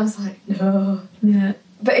 And I was like, no. Yeah.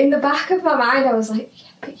 But in the back of my mind, I was like, yeah,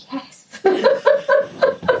 but yes.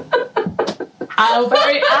 How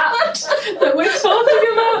very apt that we're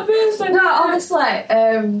talking about this. No,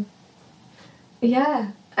 honestly,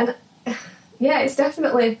 yeah. And yeah, it's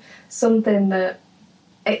definitely something that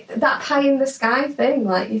pie in the sky thing,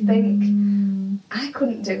 like you think, I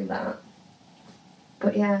couldn't do that.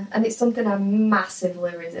 But yeah, and it's something I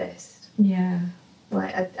massively resist. Yeah.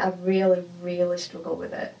 Like, I really, really struggle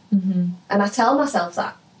with it. Mm-hmm. And I tell myself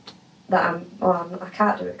that I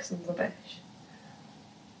can't do it because I'm rubbish.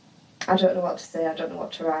 I don't know what to say, I don't know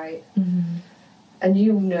what to write. Mm-hmm. And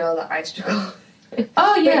you know that I struggle.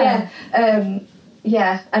 Oh yeah.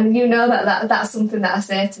 Yeah, and you know that's something that I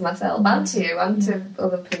say to myself and to you and to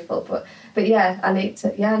other people. But yeah, I need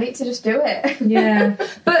to just do it. Yeah.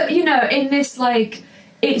 But you know, in this, like,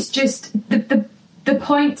 it's just the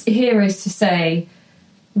point here is to say,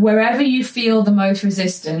 wherever you feel the most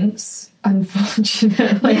resistance,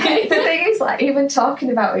 unfortunately. The thing is, like, even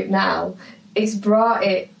talking about it now, it's brought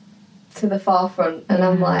it to the forefront, and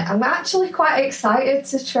I'm like, I'm actually quite excited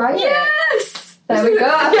to try it. Yes. There we go.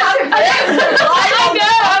 I know.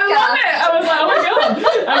 I love it. I was like, oh my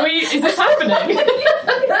god, is this happening?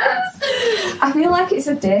 I feel like it's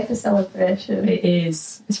a day for celebration. It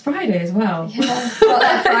is. It's Friday as well. Yeah, got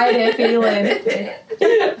that Friday feeling.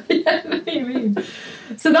 Yeah, I know what you mean.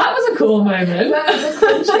 So that was a cool moment. The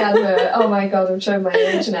crunchy advert. Oh my god, I'm showing my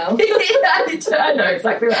age now. I know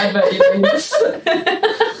exactly what advert you mean.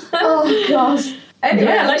 Oh god. Anyway.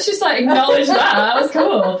 Yeah, let's just like acknowledge that. That was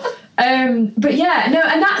cool. But yeah, no,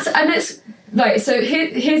 and it's like, so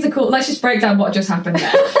here's a cool. Let's just break down what just happened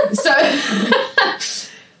there.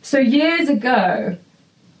 So years ago,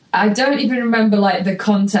 I don't even remember like the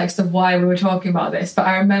context of why we were talking about this, but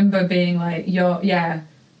I remember being like, you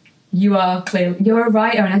are clearly, you're a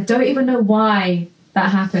writer, and I don't even know why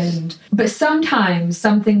that happened. But sometimes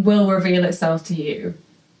something will reveal itself to you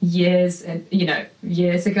years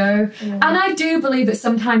ago. And I do believe that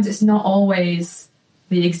sometimes it's not always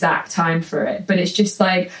the exact time for it, but it's just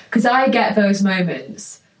like, because I get those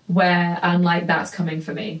moments where I'm like, that's coming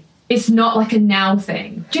for me. It's not like a now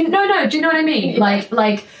thing. Do you know what I mean? Yeah.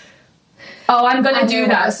 Like, oh, I'm going to do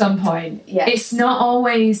that at some point. Yes. It's not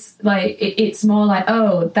always like, it's more like,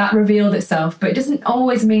 oh, that revealed itself, but it doesn't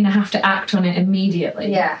always mean I have to act on it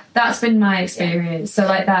immediately. Yeah. That's been my experience. So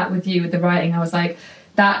like that with you, with the writing, I was like,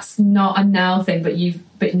 that's not a now thing,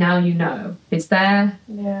 but now you know. It's there.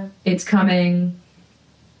 Yeah. It's coming.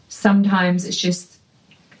 Sometimes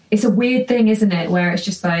it's a weird thing, isn't it? Where it's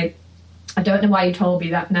just like, I don't know why you told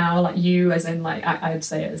me that now, like you as in like, I'd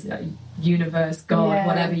say it as like universe, God, Yeah.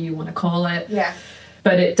 whatever you want to call it. Yeah.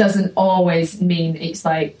 But it doesn't always mean it's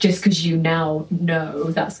like, just because you now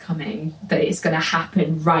know that's coming, that it's going to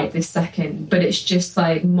happen right this second. But it's just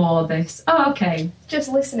like more this, oh, okay. Just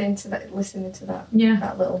listening to that Yeah.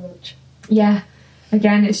 that little nudge. Yeah.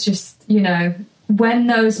 Again, it's just, when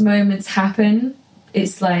those moments happen,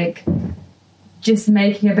 it's like just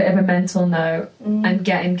making a bit of a mental note and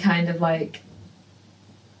getting kind of like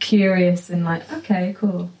curious and like, okay,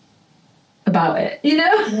 cool about it,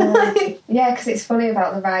 Yeah, because it's funny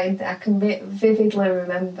about the writing thing. I can vividly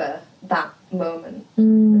remember that moment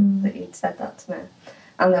that you'd said that to me.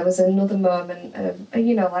 And there was another moment of,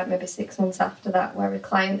 like maybe 6 months after that, where a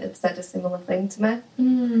client had said a similar thing to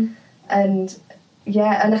me. And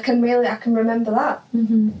yeah, and I can remember that.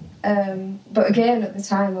 But again, at the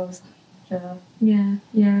time, I was like, no.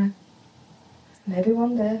 Yeah. Maybe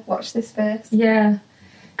one day, watch this space. Yeah.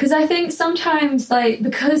 Because I think sometimes, like,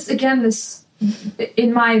 because again, this,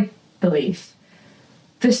 in my belief,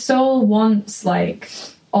 the soul wants, like,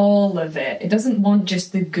 all of it. It doesn't want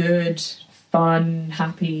just the good, fun,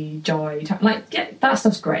 happy, joy. Like, yeah, that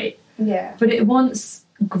stuff's great. Yeah. But it wants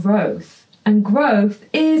growth. And growth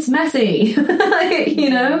is messy, you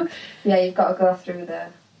know? Yeah, you've got to go through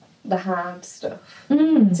the hard stuff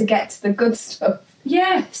Mm. to get to the good stuff.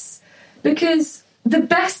 Yes, because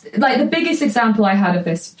the biggest example I had of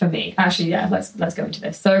this for me, actually, yeah, let's go into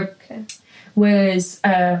this. So, Okay. was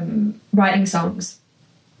writing songs.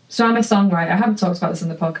 So I'm a songwriter. I haven't talked about this on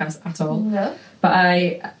the podcast at all, No. but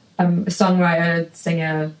I am a songwriter,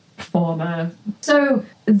 singer, performer. So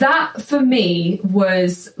that for me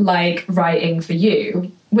was like writing for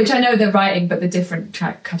you, which I know they're writing, but the different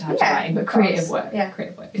type of Yeah, writing, but of course.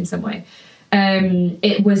 creative work in some way.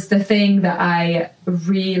 It was the thing that I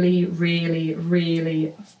really, really,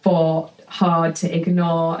 really fought hard to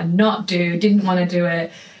ignore and not do, didn't want to do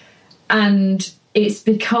it. And it's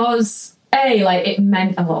because, it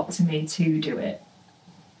meant a lot to me to do it.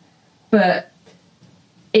 But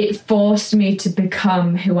it forced me to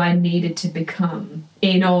become who I needed to become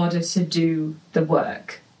in order to do the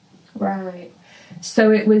work. Right.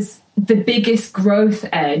 So it was the biggest growth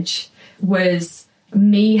edge was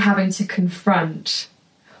me having to confront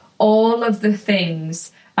all of the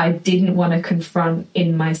things I didn't want to confront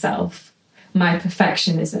in myself. My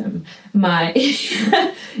perfectionism, my,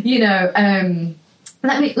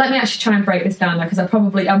 let me actually try and break this down now, because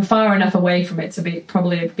I'm far enough away from it to be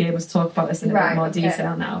able to talk about this in a bit more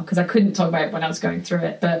detail now, because I couldn't talk about it when I was going through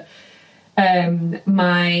it. But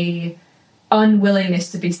my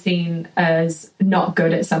unwillingness to be seen as not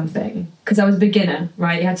good at something, because I was a beginner,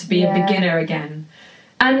 right? You had to be a beginner again.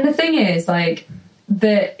 And the thing is,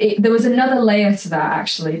 there was another layer to that,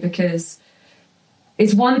 actually, because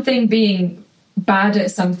it's one thing being bad at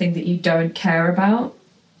something that you don't care about,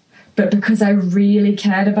 but because I really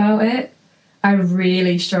cared about it, I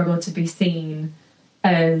really struggled to be seen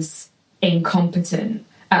as incompetent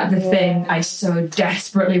at the thing I so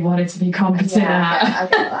desperately wanted to be competent at. I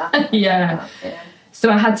get that. Yeah. So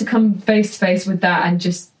I had to come face to face with that and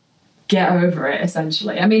just get over it,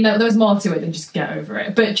 essentially. I mean, there was more to it than just get over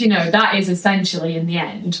it. But, that is essentially, in the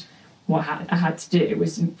end, what I had to do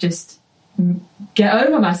was just get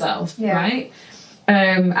over myself, right?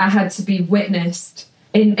 I had to be witnessed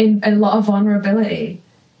in a lot of vulnerability.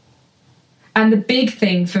 And the big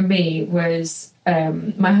thing for me was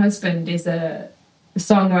my husband is a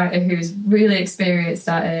songwriter who's really experienced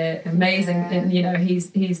at it, amazing, and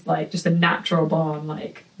he's like just a natural born,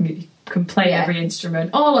 like can play every instrument,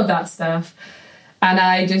 all of that stuff. And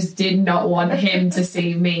I just did not want him to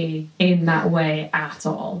see me in that way at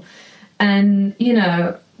all. And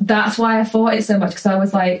that's why I fought it so much, because I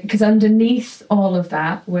was like, because underneath all of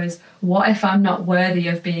that was, what if I'm not worthy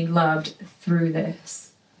of being loved through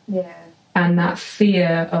this? Yeah. And that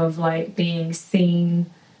fear of being seen.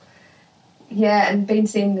 Yeah, and being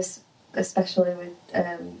seen, especially with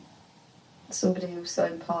somebody who's so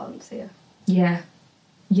important to you.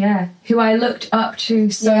 Yeah, who I looked up to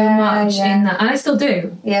so much in that, and I still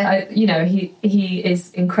do. Yeah, he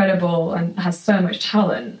is incredible and has so much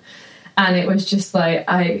talent, and it was just like,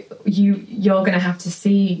 you're gonna have to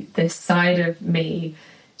see this side of me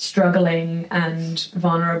struggling and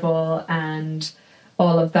vulnerable and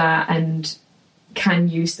all of that, and can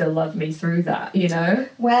you still love me through that,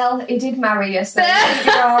 Well, he did marry you, so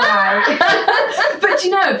you're all right. But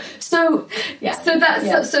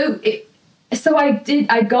so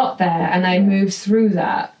I got there and I moved through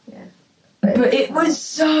that. Yeah. But it was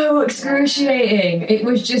so excruciating. It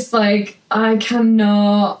was just like, I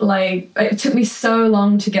cannot, it took me so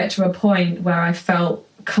long to get to a point where I felt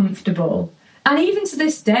comfortable. And even to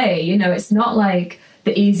this day, it's not like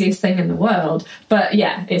the easiest thing in the world, but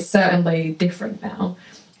yeah, it's certainly different now.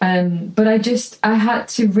 But I had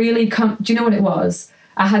to really do you know what it was?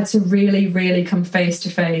 I had to really, really come face to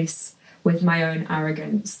face with my own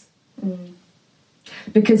arrogance.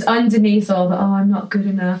 Because underneath all the, I'm not good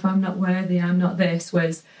enough, I'm not worthy, I'm not this,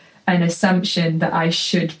 was an assumption that I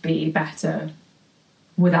should be better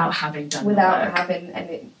without having done without having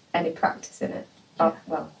any practice in it. Oh,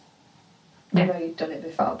 well, I know you've done it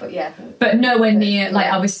before, but but nowhere near,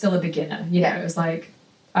 I was still a beginner, it was like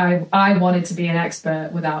I wanted to be an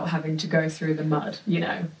expert without having to go through the mud,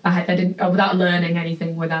 I didn't, without learning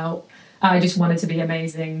anything, I just wanted to be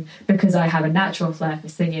amazing because I have a natural flair for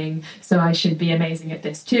singing, so I should be amazing at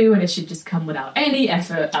this too, and it should just come without any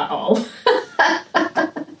effort at all.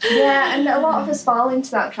 Yeah, and a lot of us fall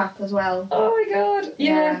into that trap as well. Oh my god.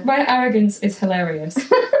 Yeah, my arrogance is hilarious.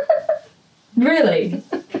 Really.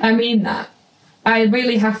 I mean that. I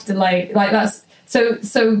really have to that's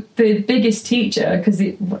so the biggest teacher, because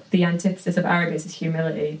the antithesis of arrogance is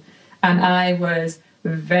humility, and I was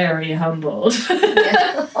very humbled.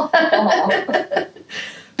 Yeah.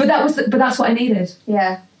 But that's what I needed.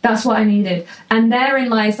 Yeah. That's what I needed. And therein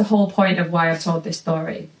lies the whole point of why I've told this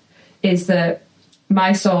story, is that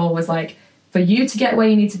my soul was like, for you to get where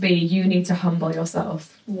you need to be, you need to humble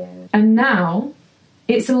yourself. Yeah. And now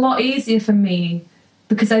it's a lot easier for me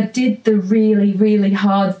because I did the really, really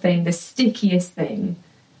hard thing, the stickiest thing.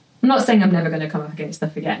 I'm not saying I'm never going to come up against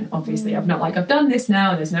stuff again, obviously. I'm not like, I've done this now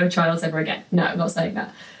and there's no trials ever again. No, I'm not saying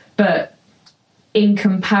that. But in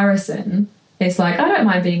comparison, it's like, I don't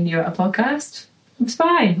mind being new at a podcast. It's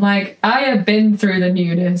fine. Like, I have been through the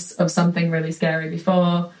newness of something really scary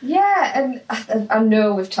before. Yeah, and I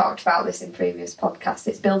know we've talked about this in previous podcasts.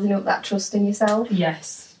 It's building up that trust in yourself.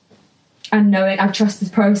 Yes. And knowing I trust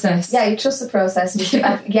the process. Yeah, you trust the process.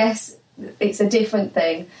 Yes, it's a different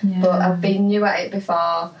thing, but I've been new at it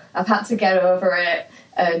before. I've had to get over it,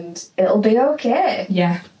 and it'll be okay.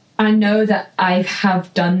 Yeah. I know that I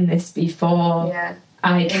have done this before. Yeah.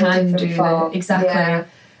 I can do that. Exactly. Yeah.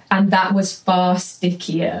 And that was far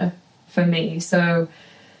stickier for me. So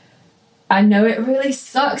I know it really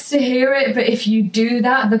sucks to hear it, but if you do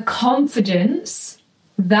that, the confidence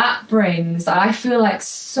that brings, I feel like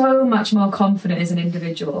so much more confident as an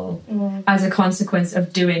individual as a consequence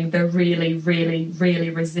of doing the really, really, really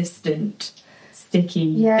resistant,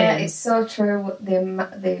 sticky thing. It's so true. The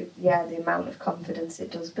amount of confidence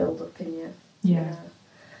it does build up in you. Yeah.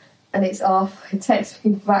 And it's awful. It takes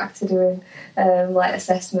me back to doing like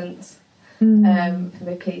assessments for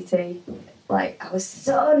my PT. Like, I was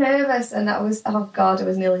so nervous, and I was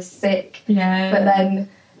nearly sick. Yeah. But then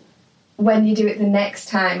when you do it the next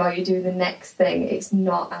time, or you do the next thing, it's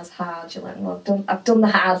not as hard. You're like, well, I've done the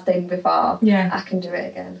hard thing before. Yeah. I can do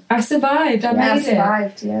it again. I survived. I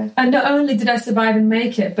survived, yeah. And not only did I survive and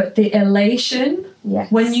make it, but the elation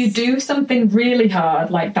when you do something really hard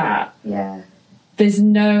like that. Yeah. There's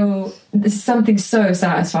something so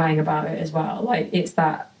satisfying about it as well. Like, it's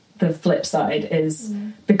that the flip side is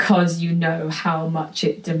because you know how much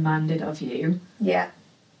it demanded of you. Yeah.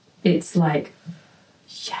 It's like,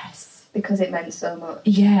 yes. Because it meant so much.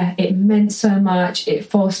 Yeah, it meant so much. It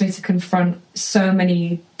forced me to confront so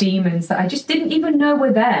many demons that I just didn't even know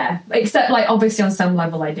were there. Except, like, obviously on some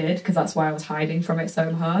level I did, because that's why I was hiding from it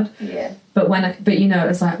so hard. Yeah. But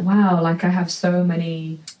it's like, wow, like I have so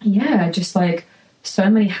many, just like,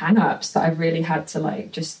 so many hang-ups that I really had to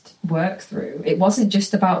like just work through. It wasn't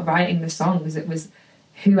just about writing the songs, it was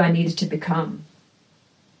who I needed to become.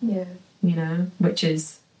 Yeah. You know, which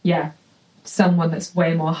is someone that's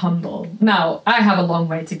way more humble. Now, I have a long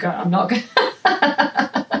way to go. I'm not gonna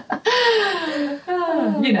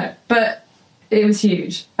but it was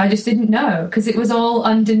huge. I just didn't know, because it was all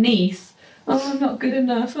underneath. Oh, I'm not good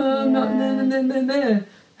enough. Oh, I'm not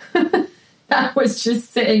that was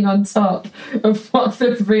just sitting on top of what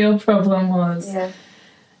the real problem was. Yeah.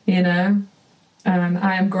 You know?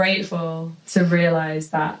 I am grateful to realise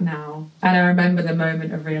that now. And I remember the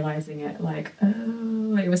moment of realising it, like,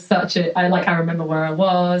 oh, it was I remember where I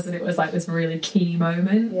was, and it was like this really key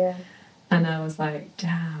moment. Yeah. And I was like,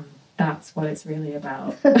 damn, that's what it's really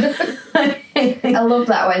about. I love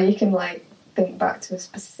that when you can like think back to a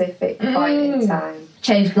specific point in time.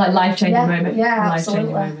 Life-changing moment. Yeah,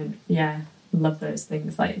 life-changing moment. Yeah. Love those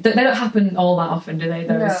things. Like, they don't happen all that often, do they?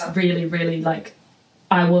 Those really, really, like,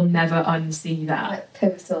 I will never unsee that.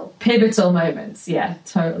 Like pivotal moments. Yeah,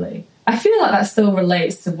 totally. I feel like that still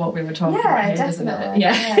relates to what we were talking about here, definitely. doesn't it?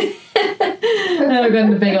 Yeah. I know we're going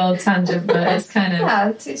on a big old tangent, but it's kind of... Yeah,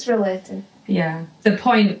 it's relating. Yeah. The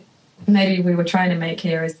point maybe we were trying to make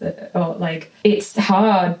here is that, it's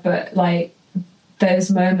hard, but, like,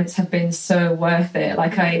 those moments have been so worth it.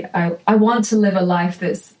 Like, I want to live a life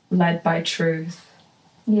that's led by truth.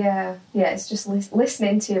 Yeah, it's just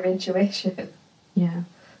listening to your intuition. Yeah.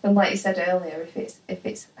 And like you said earlier, if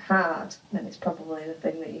it's hard, then it's probably the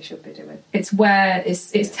thing that you should be doing. It's where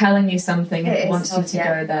it's telling you something. It wants you to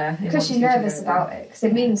go there. Because you're nervous about it, because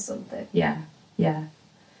it means something. Yeah.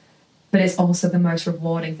 But it's also the most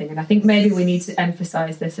rewarding thing, and I think maybe we need to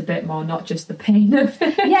emphasise this a bit more, not just the pain of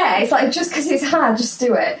it. Yeah, it's like, just because it's hard, just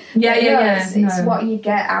do it. It's what you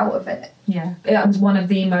get out of it. Yeah, that was one of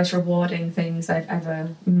the most rewarding things I've ever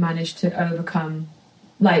managed to overcome.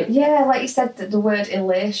 Like you said, the word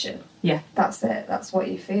elation. Yeah. That's it. That's what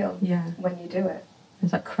you feel. Yeah. When you do it. I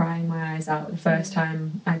was like crying my eyes out the first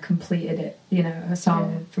time I completed it. You know, a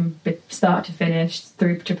song from start to finish,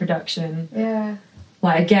 through to production. Yeah.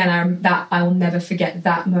 Like, again, I will never forget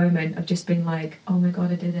that moment of just being like, oh my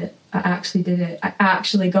God, I did it. I actually did it. I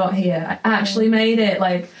actually got here. I actually made it.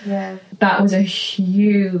 Like, that was a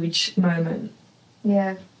huge moment.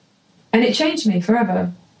 Yeah. And it changed me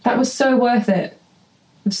forever. That was so worth it.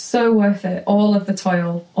 It was so worth it. All of the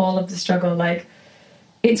toil, all of the struggle. Like,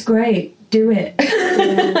 it's great. Do it.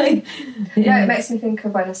 Yeah, it makes me think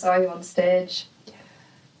of when I saw you on stage.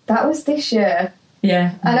 That was this year.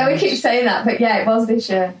 Yeah. I know we keep saying that, but yeah, it was this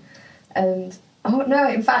year. And oh no,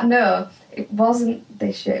 in fact no, it wasn't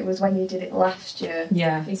this year. It was when you did it last year.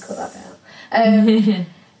 Yeah. You cut that down.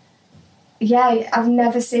 Yeah, I've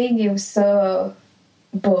never seen you so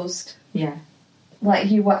buzzed. Yeah. Like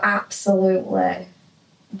you were absolutely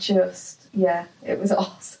just, yeah, it was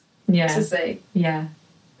awesome to see. Yeah.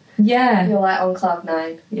 Yeah. You're like on cloud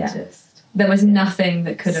nine. Yeah. Just there was nothing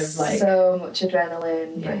that could have like so much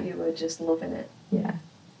adrenaline, but you were just loving it. Yeah. I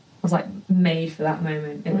was like made for that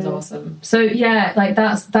moment. It was awesome. So yeah, like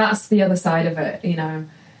that's the other side of it, you know.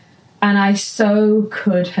 And I so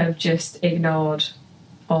could have just ignored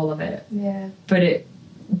all of it. Yeah. But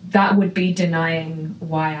that would be denying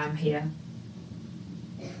why I'm here.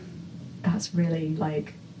 That's really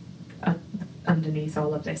like underneath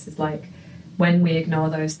all of this is like when we ignore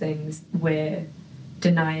those things, we're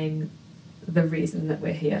denying the reason that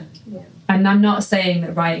we're here. Yeah. And I'm not saying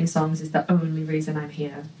that writing songs is the only reason I'm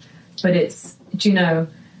here, but it's, do you know,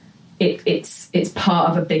 it's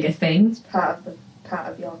part of a bigger thing. It's part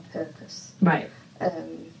of your purpose. Right.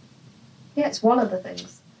 Yeah, it's one of the things.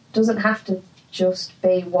 It doesn't have to just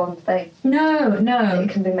be one thing. No. It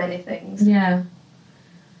can be many things. Yeah.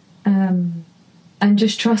 And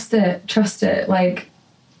just trust it, like,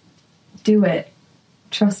 do it.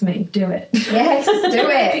 Trust me, do it. Yes, do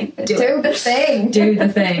it. do the thing. Do the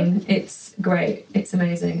thing. It's great. It's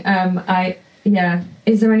amazing.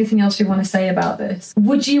 Is there anything else you want to say about this?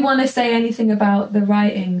 Would you want to say anything about the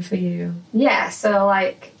writing for you? Yeah, so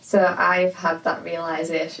I've had that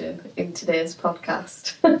realisation in today's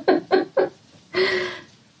podcast.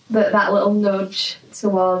 that little nudge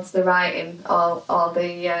towards the writing or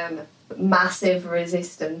the massive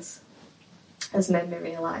resistance has made me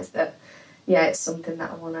realise that it's something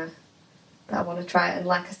that I want to try. And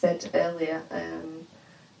like I said earlier,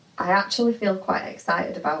 I actually feel quite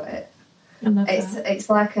excited about it. I love that. It's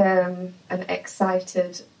like an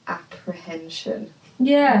excited apprehension.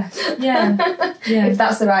 Yeah. If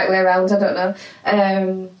that's the right way around, I don't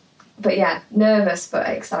know. But yeah, nervous but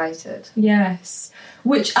excited. Yes.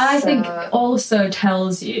 Which I think also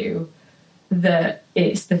tells you that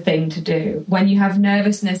it's the thing to do. When you have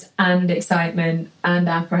nervousness and excitement and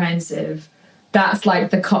apprehensive, that's like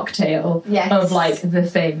the cocktail of like the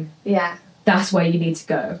thing. Yeah. That's where you need to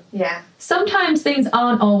go. Yeah. Sometimes things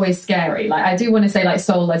aren't always scary. Like I do want to say like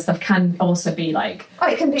soul-led stuff can also be like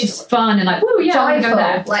it can be just fun and like, woo, yeah, I want to go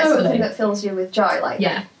there. Like totally. something that fills you with joy. Like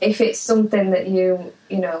if it's something that you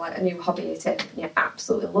know, like a new hobby you take and you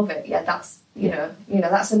absolutely love it, that's you know,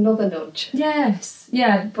 that's another nudge. Yes.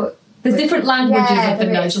 Yeah. But there's different languages of the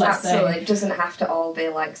nudge, let's absolutely. say. It doesn't have to all be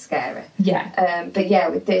like scary. Yeah. But yeah,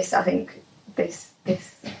 with this I think this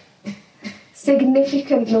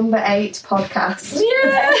significant number 8 podcast.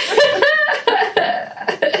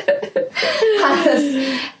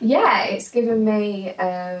 It's given me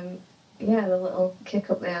the little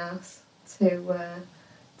kick up the arse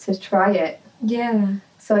to try it. Yeah.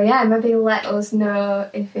 So maybe let us know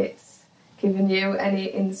if it's given you any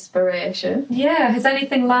inspiration. Yeah, has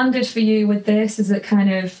anything landed for you with this? Has it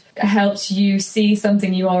kind of helped you see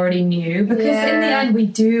something you already knew? Because in the end we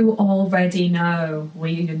do already know.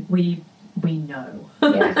 We know.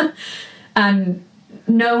 Yeah. And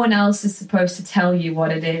no one else is supposed to tell you what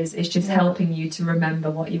it is. It's just helping you to remember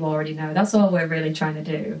what you already know. That's all we're really trying to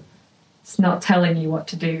do. It's not telling you what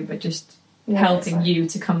to do, but just helping you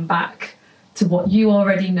to come back to what you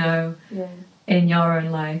already know in your own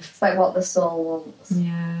life. It's like what the soul wants.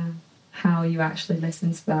 Yeah. How you actually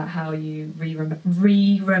listen to that, how you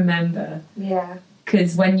re-remember. Yeah.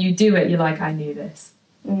 Because when you do it, you're like, I knew this.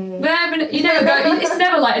 You never go. It's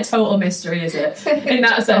never like a total mystery, is it? In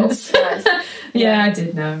that sense. I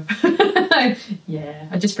did know. I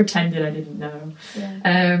just pretended I didn't know.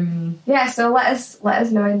 So let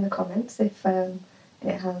us know in the comments if it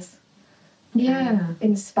has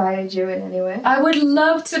inspired you in any way. I would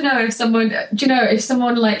love to know if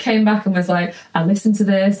someone like came back and was like, I listened to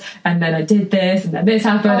this and then I did this and then this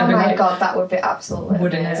happened. Oh my god, that would be absolutely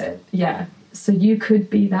wouldn't amazing. It? Yeah. So you could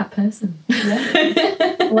be that person.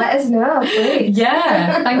 Let us know, please.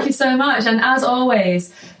 Yeah, thank you so much. And as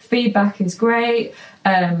always, feedback is great.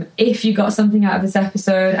 If you got something out of this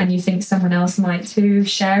episode and you think someone else might too,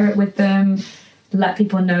 share it with them. Let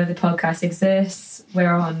people know the podcast exists.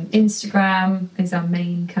 We're on Instagram, is our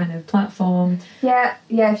main kind of platform. Yeah,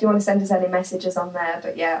 if you want to send us any messages on there.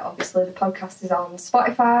 But obviously the podcast is on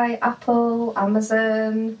Spotify, Apple,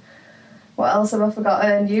 Amazon. What else have I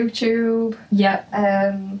forgotten? YouTube. Yeah.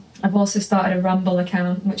 I've also started a Rumble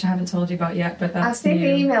account, which I haven't told you about yet, but that's I've seen new.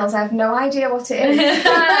 the emails. I have no idea what it is.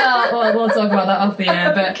 Well, we'll talk about that off the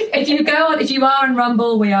air. But if you are on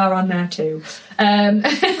Rumble, we are on there too.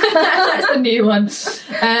 That's the new one.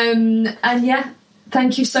 And yeah,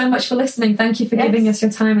 thank you so much for listening. Thank you for giving us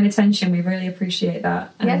your time and attention. We really appreciate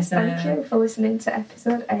that. Yes, thank you for listening to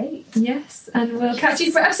episode 8. Yes, and we'll catch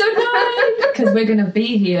you for episode 9 because we're going to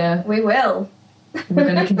be here. We will. We're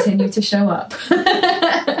going to continue to show up.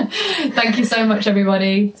 Thank you so much,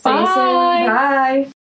 everybody. See you soon. Bye.